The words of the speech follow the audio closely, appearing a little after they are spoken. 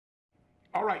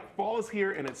All right, fall is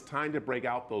here and it's time to break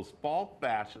out those fall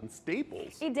fashion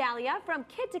staples. Idalia from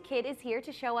Kid to Kid is here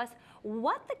to show us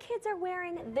what the kids are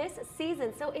wearing this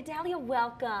season. So Idalia,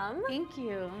 welcome. Thank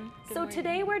you. So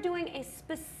today we're doing a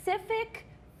specific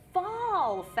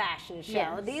fall fashion show.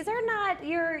 Yes. These are not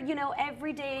your,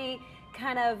 everyday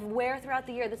kind of wear throughout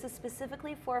the year. This is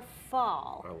specifically for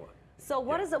fall. So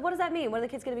what does that mean? What are the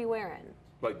kids going to be wearing?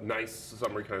 Like nice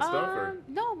summery kind of stuff? Or?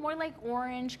 No, more like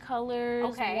orange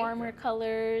colors, warmer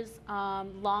colors,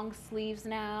 long sleeves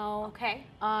now. Okay.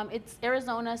 It's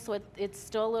Arizona, so it's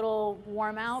still a little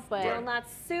warm out, but still not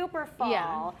super fall.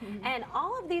 Yeah. And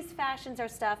all of these fashions are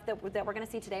stuff that we're going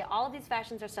to see today. All of these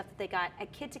fashions are stuff that they got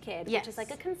at Kid to Kid, which is like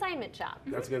a consignment shop.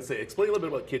 I was going to say, explain a little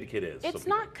bit what Kid to Kid is. It's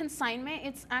not consignment.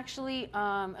 It's actually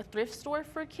a thrift store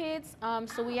for kids.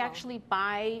 So we actually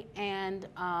buy and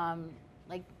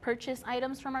like purchase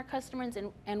items from our customers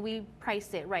and we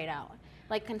price it right out.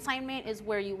 Like consignment is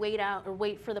where you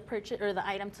wait for the purchase or the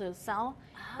item to sell.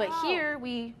 But here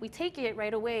we take it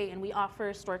right away and we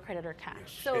offer store credit or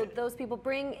cash. So those people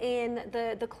bring in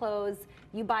the clothes,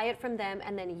 you buy it from them,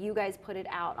 and then you guys put it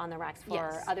out on the racks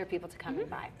for other people to come and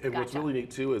buy. And what's really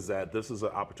neat too is that this is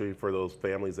an opportunity for those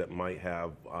families that might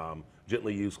have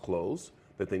gently used clothes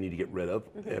that they need to get rid of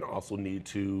and also need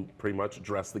to pretty much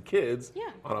dress the kids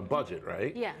on a budget,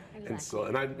 right? Yeah, exactly.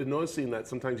 And I've been noticing that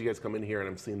sometimes you guys come in here and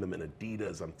I'm seeing them in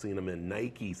Adidas, I'm seeing them in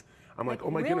Nikes. I'm like, oh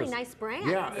my goodness. Really nice brands.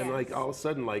 Yeah, and like all of a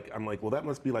sudden, I'm like, well, that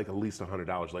must be like at least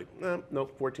 $100. Like, no,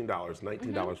 $14,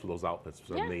 $19 for those outfits.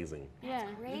 It's amazing. Yeah,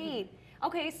 great.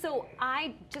 Okay, so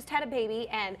I just had a baby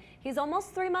and he's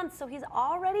almost 3 months, so he's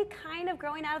already kind of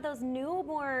growing out of those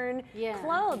newborn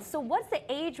clothes. So what's the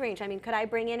age range? I mean, could I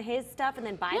bring in his stuff and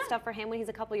then buy stuff for him when he's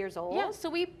a couple years old? Yeah, so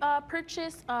we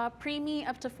purchase preemie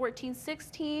up to 14,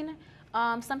 16.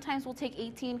 Sometimes we'll take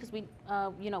 18 because we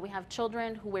have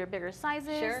children who wear bigger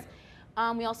sizes. Sure.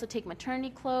 We also take maternity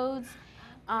clothes.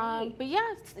 But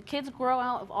yeah, the kids grow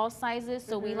out of all sizes,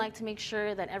 so we like to make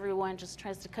sure that everyone just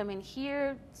tries to come in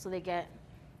here so they get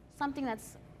something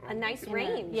that's a nice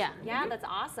range. Yeah. Yeah, that's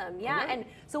awesome. Yeah, and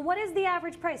so what is the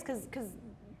average price? Because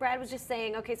Brad was just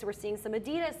saying, okay, so we're seeing some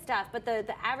Adidas stuff, but the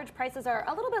average prices are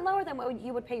a little bit lower than what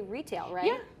you would pay retail,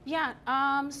 right?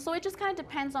 Yeah. So it just kind of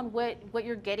depends on what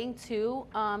you're getting to.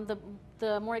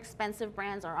 The more expensive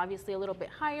brands are obviously a little bit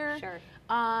higher. Sure.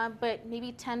 But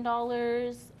maybe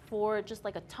 $10 for just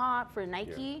like a top for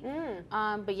Nike.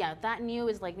 But yeah, that new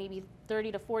is like maybe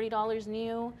 $30 to $40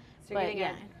 new. So you're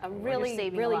getting a really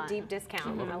deep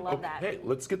discount. I love that. Hey,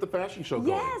 let's get the fashion show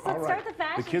going. Yes, let's start the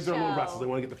fashion show. The kids are a little restless. They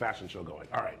want to get the fashion show going.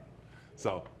 All right.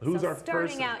 So who's our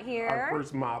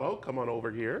first model? Come on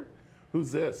over here.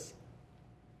 Who's this?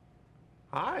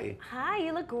 Hi. Hi,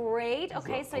 you look great.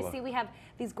 Okay, so I see we have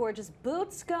these gorgeous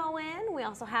boots going. We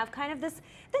also have kind of this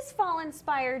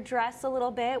fall-inspired dress a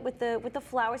little bit with the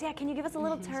flowers. Yeah, can you give us a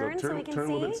little turn so we can see? Turn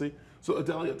a little bit, see. So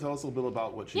Idalia, tell us a little bit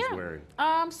about what she's wearing.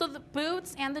 So the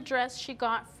boots and the dress she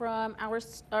got from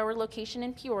our location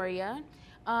in Peoria.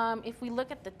 If we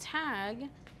look at the tag,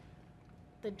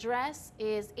 the dress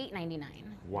is $8.99.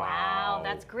 Wow,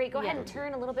 that's great. Go ahead and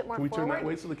turn a little bit more forward. Can we turn that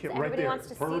way so the camera right everybody there? wants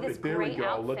to Perfect. see this there great we go.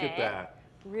 outfit. Look at that.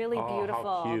 Really beautiful.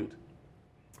 How cute.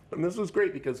 And this is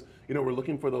great because, we're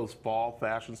looking for those fall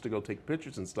fashions to go take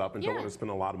pictures and stuff and don't want to spend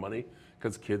a lot of money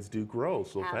because kids do grow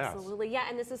so fast. Absolutely, yeah,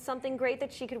 and this is something great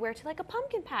that she could wear to like a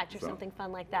pumpkin patch or something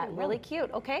fun like that. Really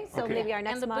cute. Okay, so maybe our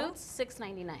next model. And the boots,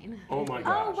 $6.99. Oh my gosh.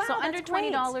 Oh, wow, so under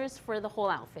 $20 for the whole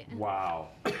outfit. Wow.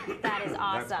 That is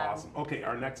awesome. That's awesome. Okay,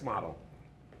 our next model.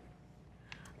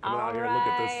 All right. Look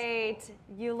at this.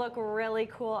 You look really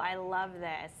cool. I love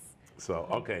this. So,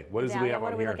 okay, what do we have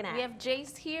on here? We have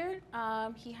Jace here.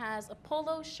 He has a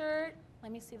polo shirt.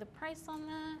 Let me see the price on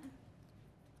that.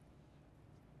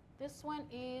 This one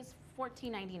is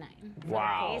 $14.99.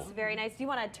 Wow. Nice, very nice. Do you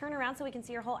want to turn around so we can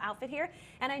see your whole outfit here?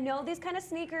 And I know these kind of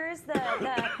sneakers,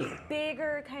 the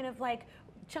bigger kind of like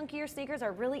chunkier sneakers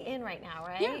are really in right now,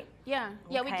 right? Yeah,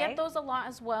 we get those a lot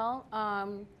as well.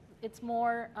 It's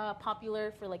more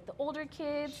popular for like the older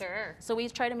kids. Sure. So we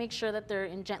try to make sure that they're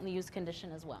in gently used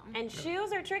condition as well. And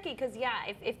shoes are tricky because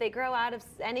if they grow out of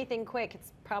anything quick,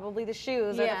 it's probably the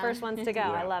shoes are the first ones to go.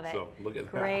 I love it. So look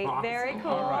at that. Great, Awesome. very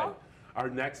cool. All right, our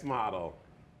next model.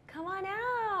 Come on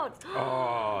out.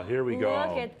 Oh, here we go.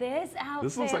 Look at this outfit.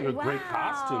 This looks like a great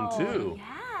costume too.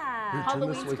 Yeah. Here,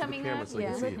 Halloween's coming up. So you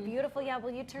look beautiful. Yeah, will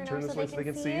you turn over this so way so they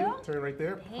can see you? Turn right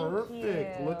there. Thank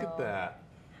Perfect. you. Look at that.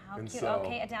 How And cute. so-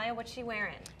 Okay, Adalia, what's she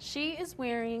wearing? She is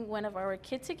wearing one of our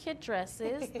kid-to-kid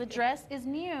dresses. The dress is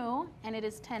new, and it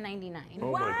is $10.99. Oh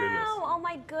wow. my goodness. Oh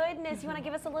my goodness. You want to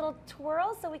give us a little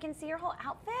twirl so we can see your whole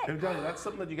outfit? And Adalia, that's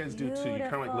something that you guys do too. You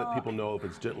kind of like let Beautiful. people know if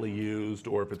it's gently used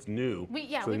or if it's new. We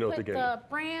so they know what put they're the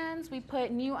brands, we put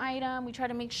new item. We try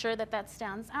to make sure that that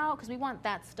stands out because we want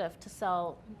that stuff to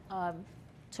sell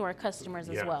to our customers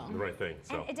as well. The right thing.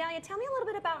 So. And Adalia, tell me a little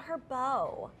bit about her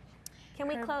bow. Can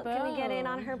we get in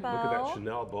on her bow? Look at that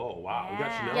Chanel bow. Wow, we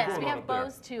got Chanel Yes, going we on have up there.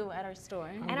 bows too at our store.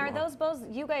 And are those bows,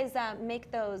 you guys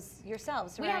make those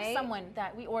yourselves, right? We have someone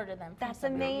that we order them from. That's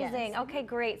someone. amazing. Yes. Okay,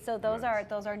 great. So those are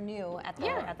new at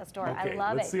the store. Okay, I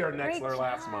love let's it. see our next, Great our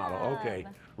last job. model. Okay,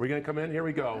 we're gonna come in. Here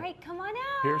we go. All right, come on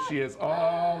out. Here she is.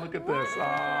 Oh, look at this.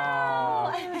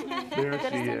 Oh, there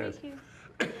she is.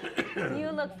 You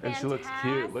look fantastic. And she looks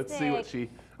cute. Let's see what she.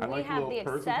 I we like the have little the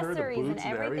purse with her, the accessories and boots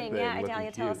and everything. everything. Yeah, looking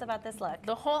Adalia, tell cute. us about this look.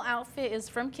 The whole outfit is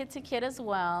from kid to kid as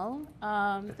well.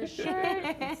 The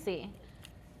shirt, let's see,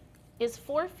 is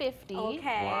 $4.50.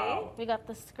 Okay. Wow. We got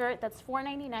the skirt that's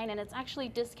 $4.99, and it's actually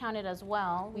discounted as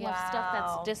well. We have stuff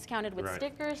Wow. that's discounted with Right.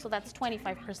 stickers, so that's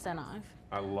 25% off.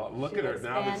 I look She at her looks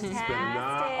now. This is the not.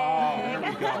 fantastic. Oh,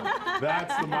 there we go.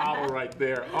 That's the model right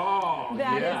there. Oh,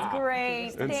 That yeah. is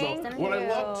great. And Thank so you. what I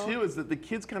love too is that the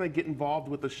kids kind of get involved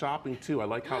with the shopping too. I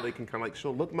like how they can kind of like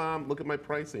show, look, Mom, look at my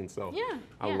pricing. So Yeah,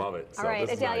 I yeah. love it. So All right,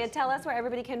 this is Adalia, nice. tell us where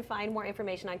everybody can find more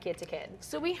information on Kid to Kid.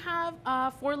 So we have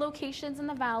 4 locations in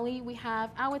the Valley. We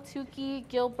have Ahwatukee,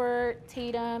 Gilbert,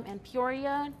 Tatum, and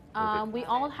Peoria. Perfect. We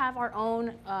all have our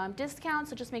own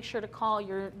discounts, so just make sure to call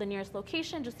the nearest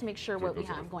location just to make sure what we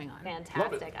have going on.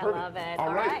 Fantastic. I Perfect. love it.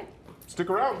 All right.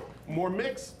 Stick around. More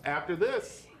mix after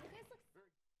this.